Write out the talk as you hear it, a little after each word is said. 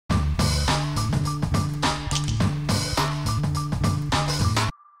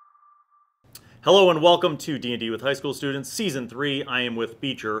Hello and welcome to D&D with High School Students, Season 3. I am with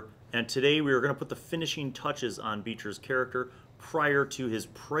Beecher, and today we are going to put the finishing touches on Beecher's character prior to his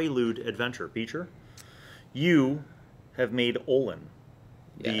Prelude adventure. Beecher, you have made Olin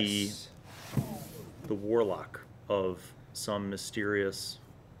the warlock of some mysterious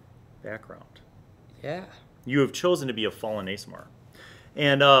background. Yeah. You have chosen to be a fallen Aasimar.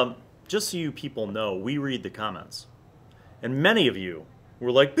 And just so you people know, we read the comments. And many of you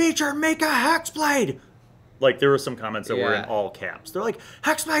were like, Beecher, make a hexblade! Like, there were some comments that were in all caps. They're like,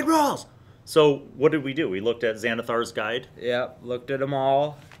 hexblade rules! So, what did we do? We looked at Xanathar's guide. Yep, looked at them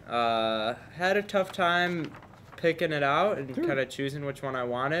all. Had a tough time picking it out and kind of choosing which one I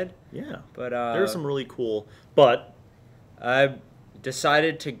wanted. Yeah. But there's some really cool, but I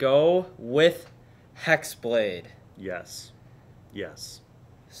decided to go with hexblade. Yes. Yes.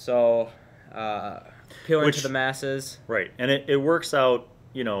 So, appealing to the masses. Right. And it works out,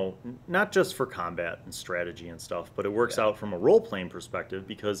 you know, not just for combat and strategy and stuff, but it works out from a role-playing perspective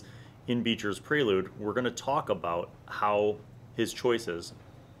because in Beecher's Prelude, we're going to talk about how his choices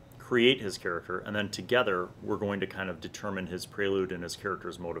create his character, and then together we're going to kind of determine his prelude and his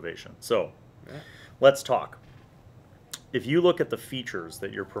character's motivation. So, let's talk. If you look at the features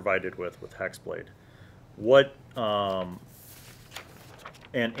that you're provided with Hexblade, what...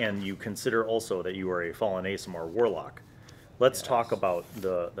 And you consider also that you are a fallen Aasimar warlock. Let's talk about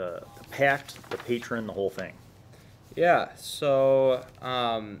the pact, the patron, the whole thing. Yeah, so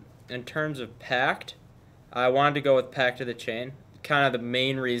in terms of pact, I wanted to go with Pact of the Chain. Kind of the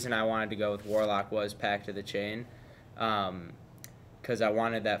main reason I wanted to go with warlock was Pact of the Chain, because I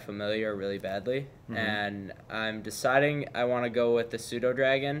wanted that familiar really badly. And I'm deciding I want to go with the pseudo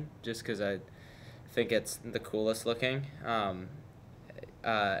dragon just because I think it's the coolest looking.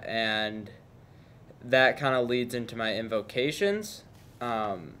 And that kind of leads into my invocations.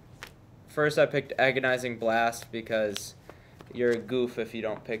 First I picked Agonizing Blast because you're a goof if you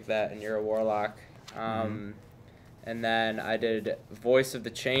don't pick that and you're a warlock. And then I did Voice of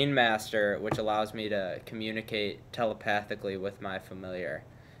the Chain Master, which allows me to communicate telepathically with my familiar.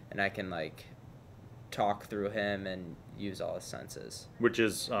 And I can, like, talk through him and use all his senses. Which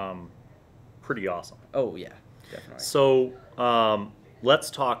is pretty awesome. Oh, yeah, definitely. So,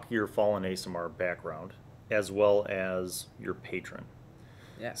 let's talk your fallen Aasimar background as well as your patron.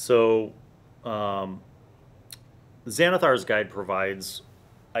 Yeah. So, Xanathar's guide provides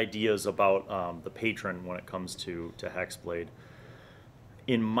ideas about the patron when it comes to Hexblade.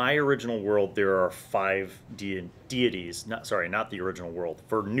 In my original world, there are 5 deities. Not the original world.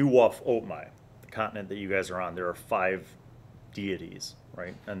 For New Whitmire, the continent that you guys are on, there are 5 deities,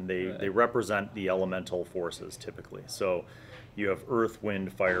 right? And they represent the elemental forces typically. So you have earth,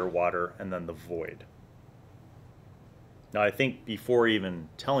 wind, fire, water, and then the void. Now, I think before even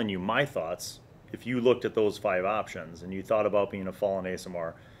telling you my thoughts, if you looked at those 5 options and you thought about being a fallen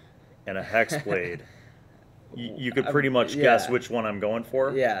Aasimar and a Hexblade, you could pretty much guess which one I'm going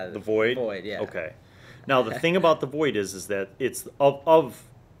for? Yeah. The void? Void, yeah. Okay. Now, the thing about the void is that it's, of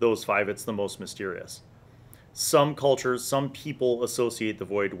those 5, it's the most mysterious. Some cultures, some people associate the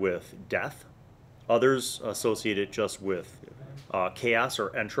void with death. Others associate it just with chaos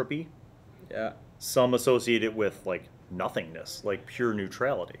or entropy. Yeah. Some associate it with, like, nothingness, like pure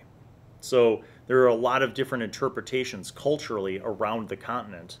neutrality. So there are a lot of different interpretations culturally around the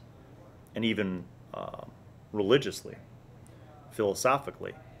continent, and even religiously,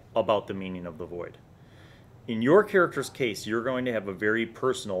 philosophically, about the meaning of the void. In your character's case, you're going to have a very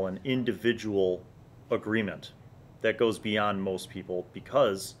personal and individual agreement that goes beyond most people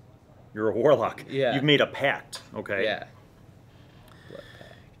because you're a warlock. Yeah. You've made a pact, okay? Yeah. What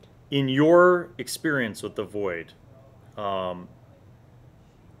pact? In your experience with the void,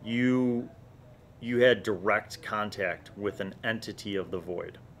 you had direct contact with an entity of the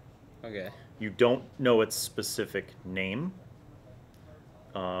void. Okay. You don't know its specific name,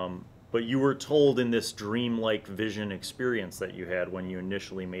 but you were told in this dreamlike vision experience that you had when you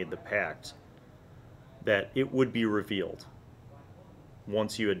initially made the pact that it would be revealed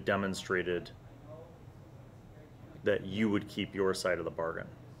once you had demonstrated that you would keep your side of the bargain.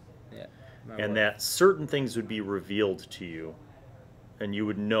 Yeah. And that certain things would be revealed to you, and you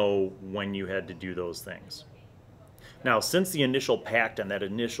would know when you had to do those things. Now, since the initial pact and that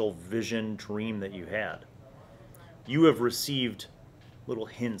initial vision dream that you had, you have received little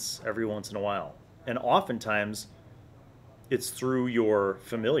hints every once in a while. And oftentimes, it's through your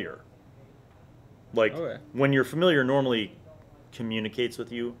familiar. Like, when your familiar normally communicates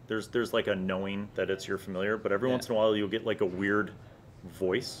with you, there's like a knowing that it's your familiar, but every once in a while you'll get like a weird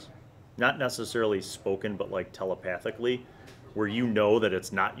voice, not necessarily spoken, but like telepathically, where you know that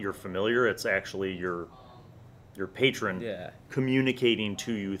it's not your familiar, it's actually your patron communicating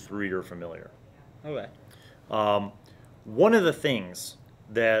to you through your familiar. Okay. One of the things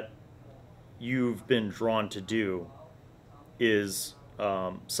that you've been drawn to do is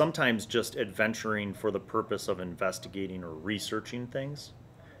sometimes just adventuring for the purpose of investigating or researching things.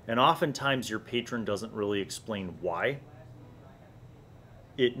 And oftentimes your patron doesn't really explain why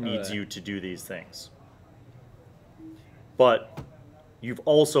it needs you to do these things. But you've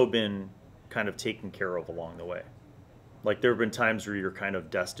also been kind of taken care of along the way. Like there have been times where you're kind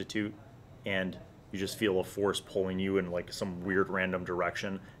of destitute and you just feel a force pulling you in like some weird random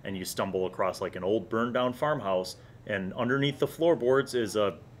direction, and you stumble across like an old burned down farmhouse, and underneath the floorboards is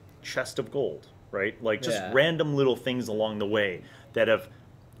a chest of gold, right? Like just random little things along the way that have,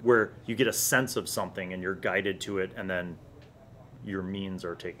 where you get a sense of something and you're guided to it, and then your means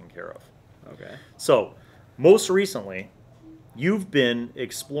are taken care of. Okay. So most recently, you've been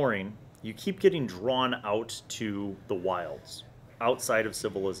exploring, you keep getting drawn out to the wilds, outside of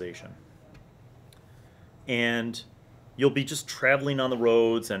civilization. And you'll be just traveling on the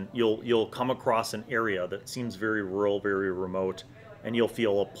roads, and you'll come across an area that seems very rural, very remote, and you'll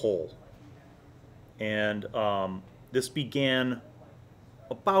feel a pull. And this began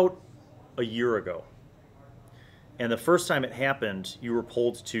about a year ago. And the first time it happened, you were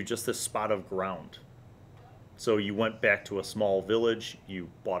pulled to just this spot of ground. So you went back to a small village, you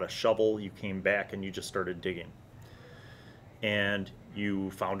bought a shovel, you came back, and you just started digging. And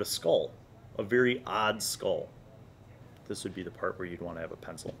you found a skull, a very odd skull. This would be the part where you'd want to have a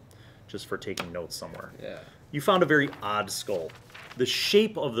pencil, just for taking notes somewhere. Yeah. You found a very odd skull. The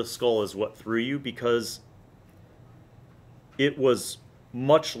shape of the skull is what threw you, because it was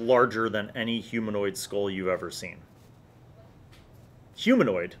much larger than any humanoid skull you've ever seen.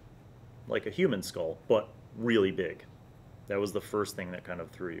 Humanoid, like a human skull, but really big. That was the first thing that kind of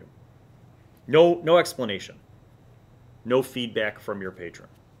threw you. No explanation. No feedback from your patron.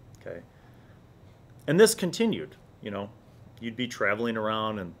 Okay. And this continued, you know. You'd be traveling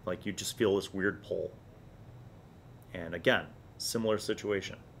around and like you'd just feel this weird pull. And again, similar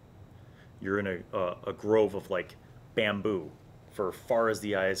situation. You're in a grove of like bamboo for far as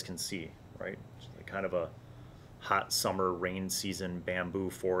the eyes can see, right? It's like kind of a hot summer rain season bamboo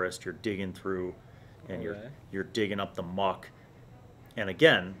forest you're digging through, and you're digging up the muck. And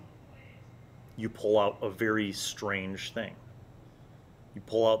again, you pull out a very strange thing. You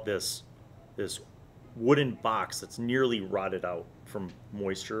pull out this wooden box that's nearly rotted out from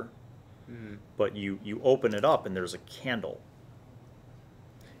moisture, but you open it up and there's a candle.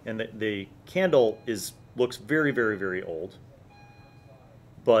 And the candle looks very, very, very old,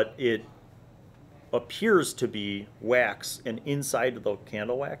 but it appears to be wax, and inside of the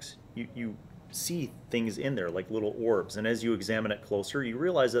candle wax, you see things in there, like little orbs. And as you examine it closer, you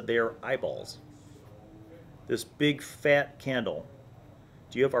realize that they are eyeballs. This big, fat candle.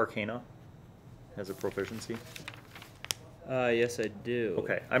 Do you have Arcana as a proficiency? Yes, I do.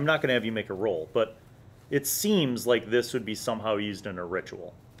 Okay, I'm not going to have you make a roll, but it seems like this would be somehow used in a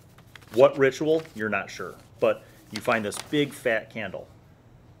ritual. What ritual? You're not sure. But you find this big, fat candle.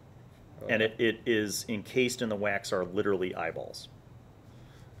 And it is encased in the wax are literally eyeballs.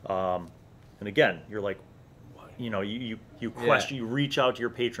 And again, you're like, you know, you question, you reach out to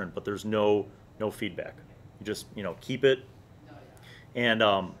your patron, but there's no feedback. You just, you know, keep it. And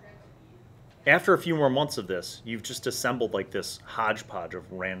after a few more months of this, you've just assembled like this hodgepodge of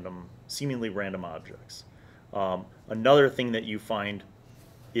seemingly random objects. Another thing that you find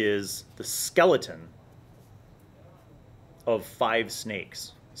is the skeleton of 5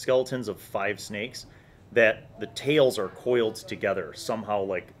 snakes. Skeletons of 5 snakes that the tails are coiled together, somehow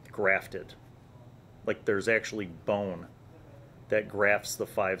like grafted. Like there's actually bone that grafts the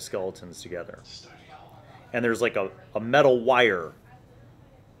 5 skeletons together. And there's like a metal wire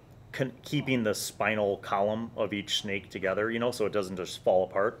keeping the spinal column of each snake together, you know, so it doesn't just fall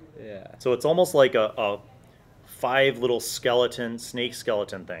apart. Yeah. So it's almost like a 5 little snake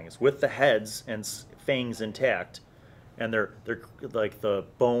skeleton things with the heads and fangs intact. And they're like the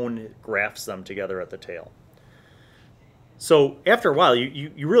bone grafts them together at the tail. So after a while,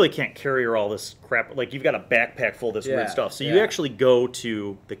 you really can't carry all this crap. Like you've got a backpack full of this weird stuff. So you actually go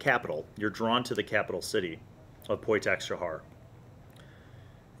to the capital. You're drawn to the capital city of Poitak Shahar.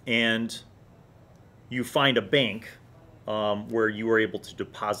 And you find a bank where you are able to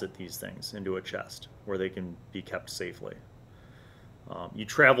deposit these things into a chest where they can be kept safely. You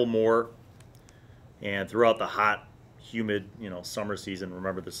travel more, and throughout the hot, humid, summer season,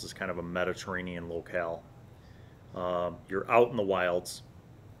 remember this is kind of a Mediterranean locale. You're out in the wilds.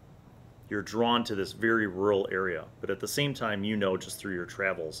 you're drawn to this very rural area. But at the same time, you know just through your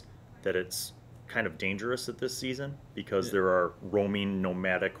travels that it's kind of dangerous at this season because there are roaming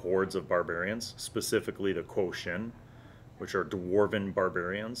nomadic hordes of barbarians, specifically the Quoshin, which are dwarven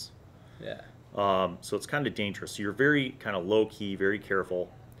barbarians. Yeah. So it's kind of dangerous. So you're very kind of low-key, very careful.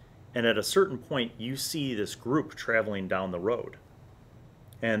 And at a certain point, you see this group traveling down the road.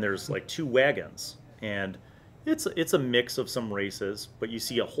 And there's like 2 wagons. And it's a mix of some races, but you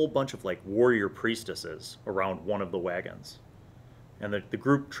see a whole bunch of like warrior priestesses around one of the wagons. And the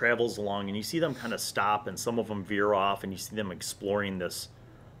group travels along, and you see them kind of stop, and some of them veer off, and you see them exploring this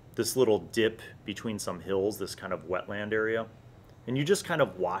little dip between some hills, this kind of wetland area. And you just kind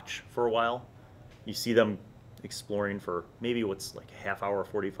of watch for a while. You see them exploring for maybe what's like a half hour,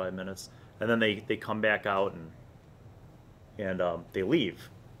 45 minutes, and then they come back out and they leave.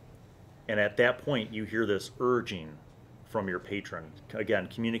 And at that point, you hear this urging from your patron, again,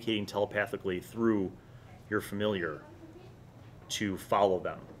 communicating telepathically through your familiar to follow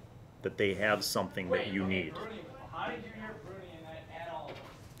them, that they have something that you need.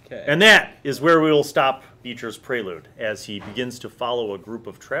 Okay. And that is where we will stop Beecher's Prelude as he begins to follow a group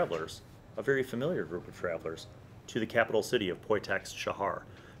of travelers, a very familiar group of travelers, to the capital city of Poitex Shahar.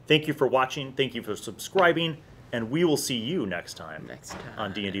 Thank you for watching. Thank you for subscribing. And we will see you next time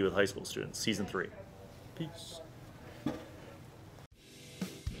on D&D with High School Students, Season 3. Peace.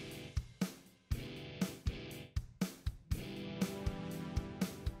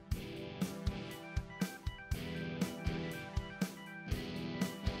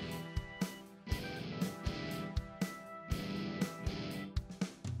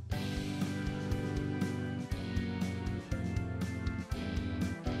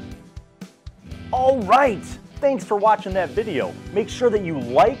 All right, thanks for watching that video. Make sure that you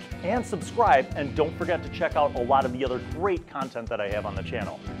like and subscribe, and don't forget to check out a lot of the other great content that I have on the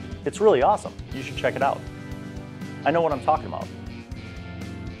channel. It's really awesome. You should check it out. I know what I'm talking about.